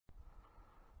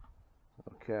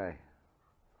Okay,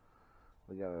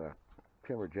 we got a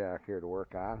timberjack here to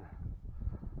work on.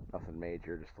 Nothing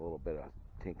major, just a little bit of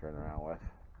tinkering around with.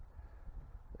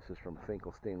 This is from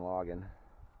Finkelstein Logging.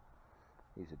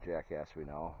 He's a jackass, we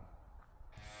know.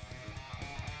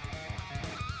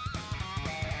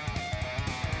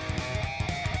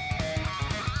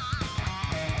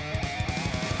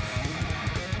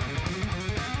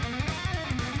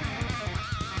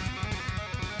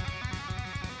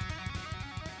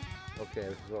 Okay,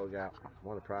 this is what we got.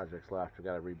 One of the projects left. We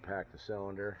got to repack the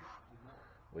cylinder.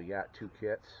 We got 2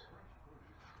 kits.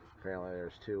 Apparently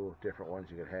there's 2 different ones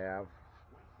you could have.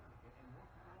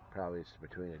 Probably it's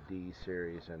between a D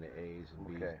series and the A's and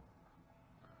B's. Okay.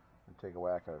 I'm gonna take a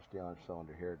whack at our steel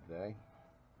cylinder here today.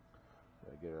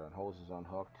 Gotta get our hoses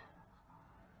unhooked.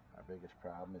 Our biggest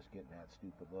problem is getting that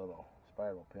stupid little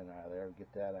spiral pin out of there.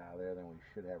 Get that out of there, then we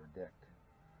should have her dicked.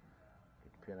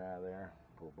 Get the pin out of there,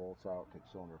 pull the bolts out, take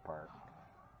the cylinder apart.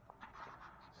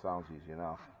 Sounds easy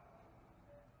enough.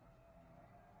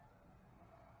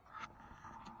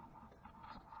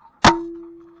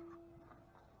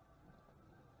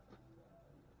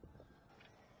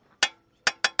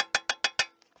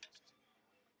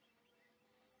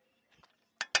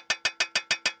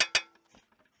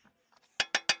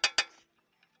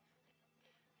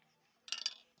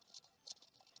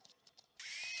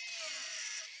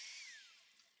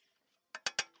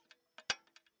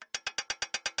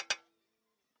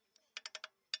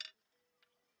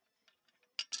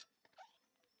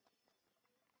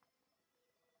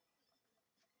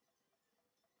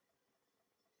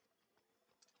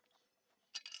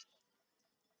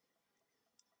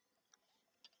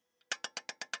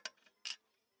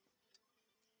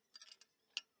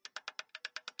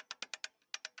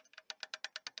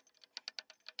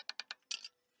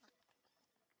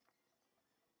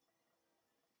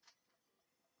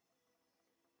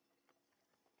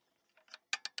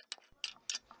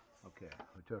 Okay,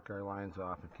 we took our lines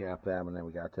off and capped them, and then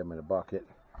we got them in a bucket.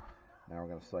 Now we're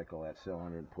going to cycle that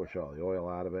cylinder and push all the oil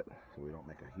out of it so we don't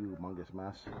make a humongous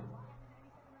mess.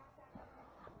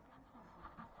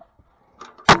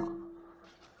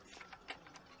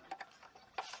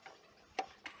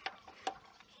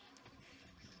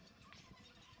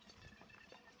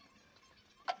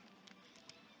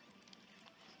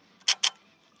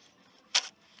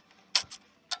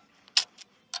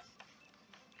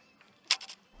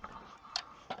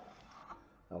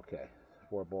 Okay,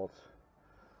 4 bolts,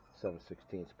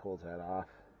 7/16 pulls that off.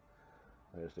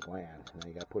 There's the gland. And then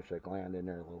you got to push that gland in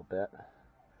there a little bit.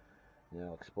 And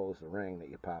it'll expose the ring that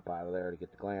you pop out of there to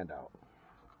get the gland out.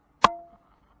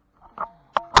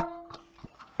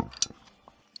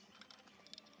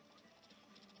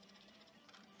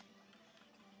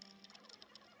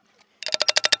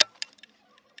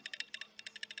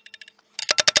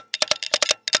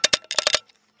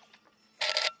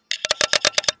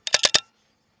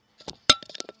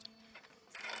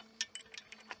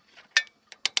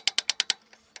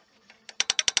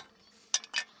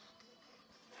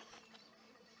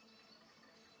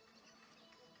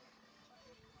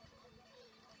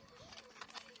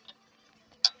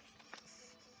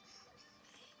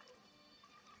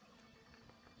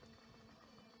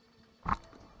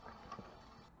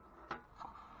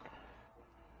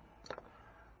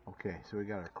 Okay, so we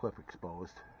got our clip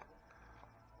exposed.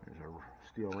 There's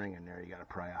a steel ring in there you got to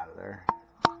pry out of there.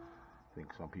 I think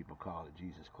some people call it a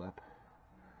Jesus clip.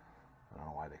 I don't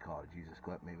know why they call it a Jesus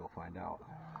clip. Maybe we'll find out.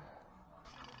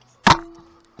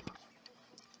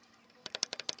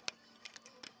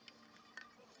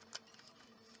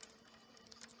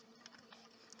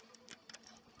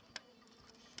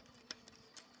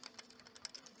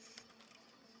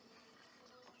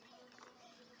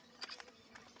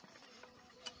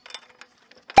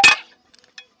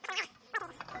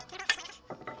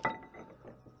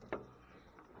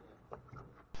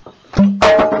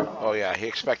 Oh yeah, he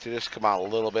expected this to come out a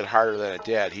little bit harder than it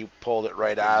did. He pulled it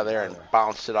right out of there and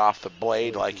bounced it off the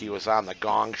blade like he was on the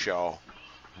Gong Show.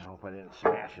 I hope I didn't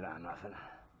smash it on nothing.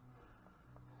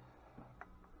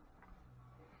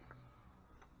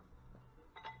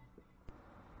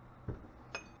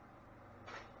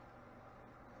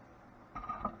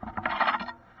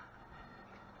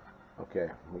 Okay,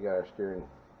 we got our steering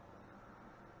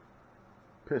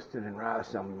piston and rod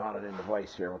assembly mounted in the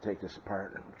vise here. We'll take this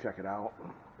apart and check it out.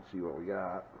 See what we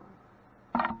got.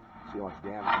 See how much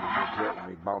damage we did to it when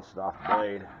we bounced it off the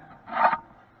blade.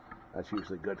 That's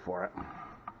usually good for it.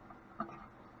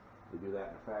 We do that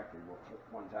in the factory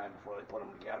one time before they put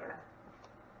them together.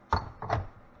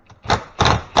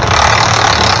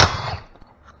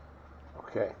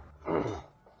 Okay.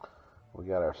 We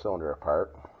got our cylinder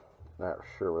apart. Not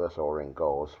sure where this O-ring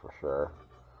goes for sure,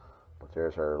 but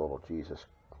there's our little Jesus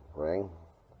ring.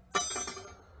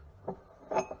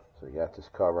 So you got this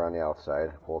cover on the outside,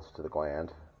 bolts to the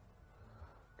gland.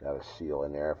 Got a seal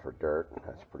in there for dirt.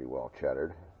 That's pretty well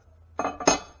cheddared.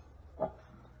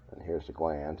 And here's the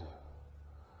gland.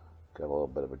 Got a little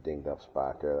bit of a dinged up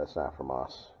spot there. That's not from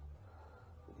us.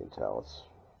 You can tell it's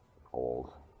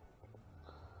old.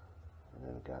 And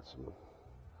then got some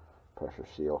pressure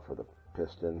seal for the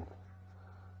piston.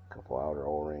 A couple outer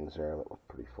O-rings there that look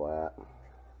pretty flat.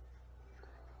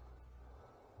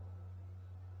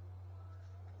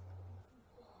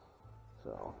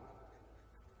 So,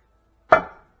 and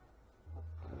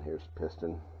here's the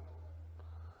piston.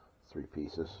 3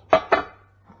 pieces.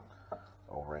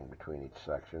 O-ring between each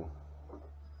section.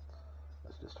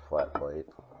 That's just a flat plate.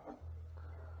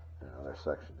 And another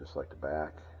section just like the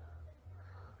back.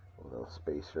 A little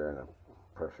spacer and a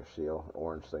pressure seal. The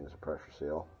orange thing's a pressure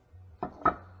seal.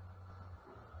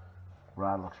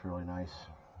 Rod looks really nice.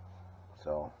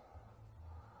 So,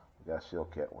 we got a seal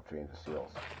kit. We'll change the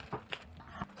seals.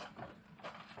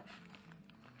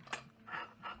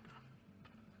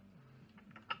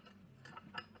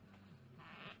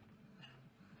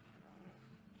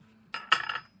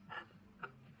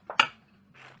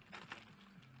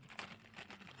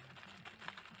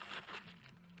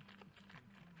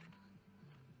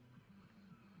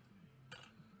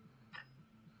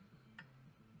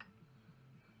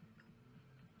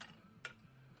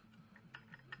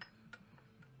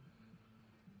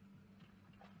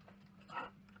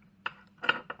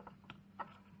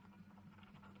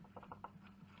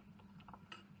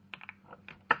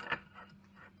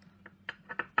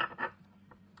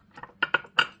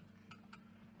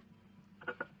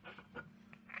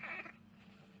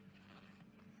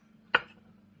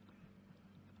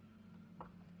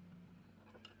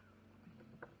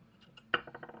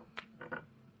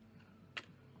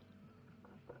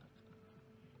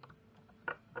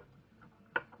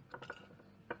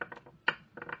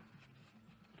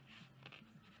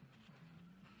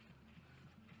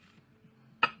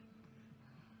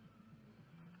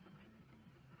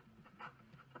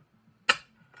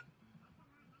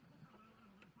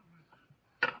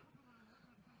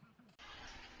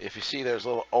 If you see there's a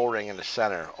little O-ring in the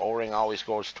center, O-ring always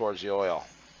goes towards the oil.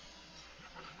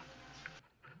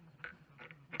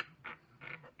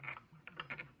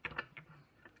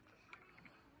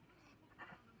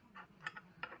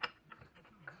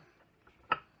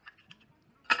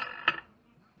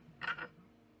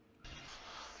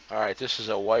 Alright, this is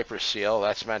a wiper seal.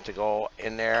 That's meant to go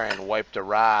in there and wipe the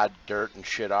rod, dirt and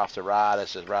shit off the rod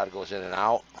as the rod goes in and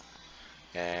out.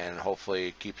 And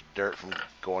hopefully keep dirt from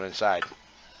going inside.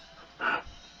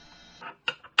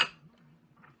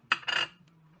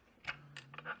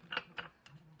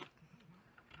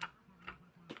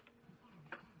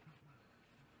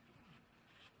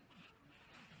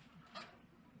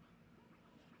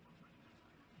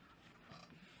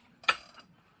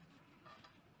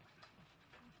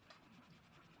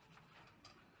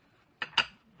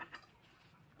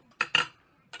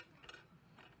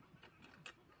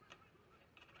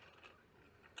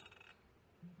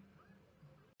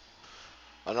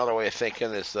 Another way of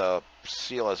thinking is the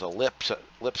seal has a lip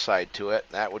side to it.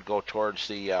 That would go towards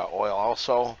the oil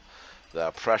also.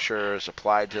 The pressure is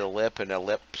applied to the lip, and the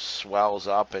lip swells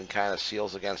up and kind of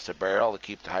seals against the barrel to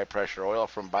keep the high pressure oil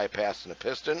from bypassing the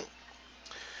piston.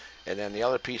 And then the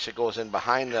other piece that goes in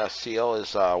behind the seal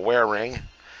is a wear ring,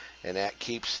 and that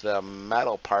keeps the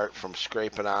metal part from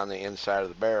scraping on the inside of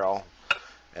the barrel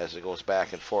as it goes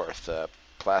back and forth. The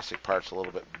plastic part's a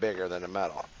little bit bigger than the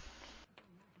metal.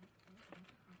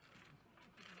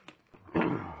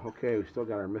 Okay, we still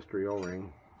got our mystery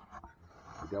O-ring.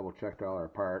 We double checked all our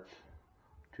parts.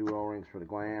 2 O-rings for the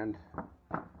gland,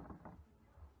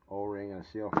 O-ring and a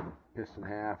seal for the piston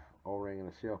half, O-ring and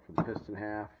a seal for the piston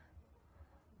half,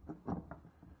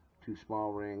 2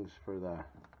 small rings for the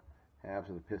halves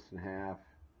of the piston half.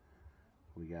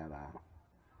 We got a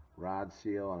rod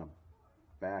seal and a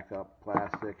backup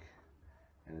plastic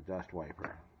and a dust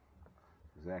wiper.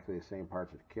 Exactly the same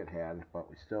parts that the kit had, but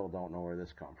we still don't know where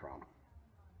this come from.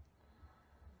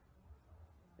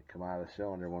 Come out of the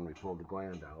cylinder when we pulled the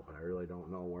gland out, but I really don't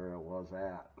know where it was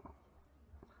at.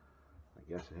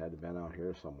 I guess it had to have been out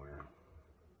here somewhere.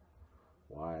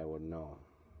 Why, I wouldn't know.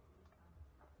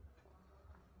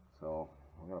 So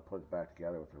I'm going to put it back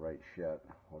together with the right shit.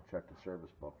 We'll check the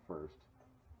service book first.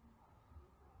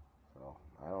 So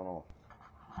I don't know.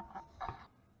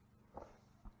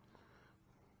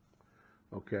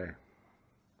 Okay,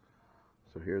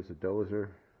 so here's the dozer,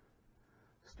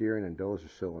 steering and dozer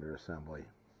cylinder assembly.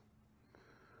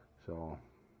 So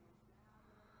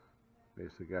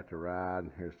Basically got the rod,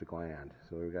 and here's the gland.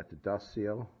 So we've got the dust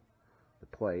seal, the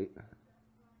plate.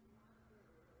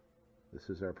 This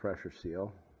is our pressure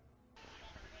seal.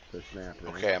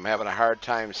 Okay, I'm having a hard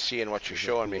time seeing what you're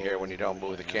showing me here when you don't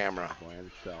move the camera.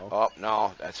 Oh,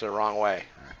 no, that's the wrong way.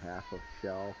 Half of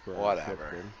shell for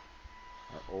whatever.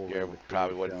 You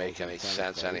probably wouldn't make any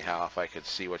sense anyhow if I could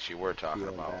see what you were talking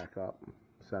about. Back up,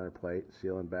 center plate,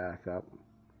 sealing back up,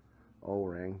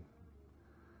 O-ring,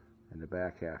 and the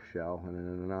back half shell, and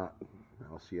then the nut. I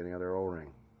don't see any other O-ring.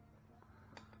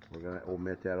 We're going to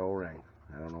omit that O-ring.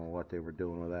 I don't know what they were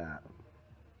doing with that.